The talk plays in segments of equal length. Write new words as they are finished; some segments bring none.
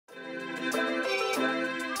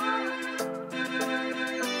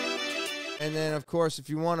And then, of course, if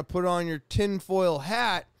you want to put on your tinfoil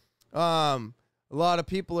hat, a lot of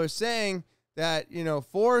people are saying that,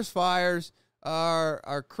 forest fires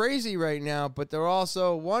are crazy right now, but they're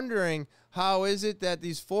also wondering, how is it that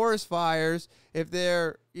these forest fires, if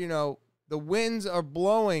they're, the winds are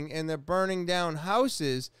blowing and they're burning down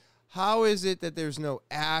houses, how is it that there's no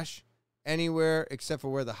ash anywhere except for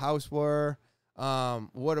where the house were?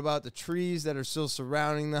 What about the trees that are still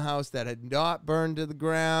surrounding the house that had not burned to the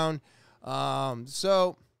ground?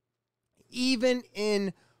 So even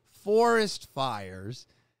in forest fires,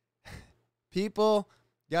 people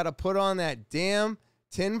got to put on that damn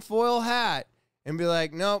tinfoil hat and be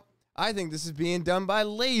like, nope, I think this is being done by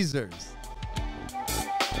lasers.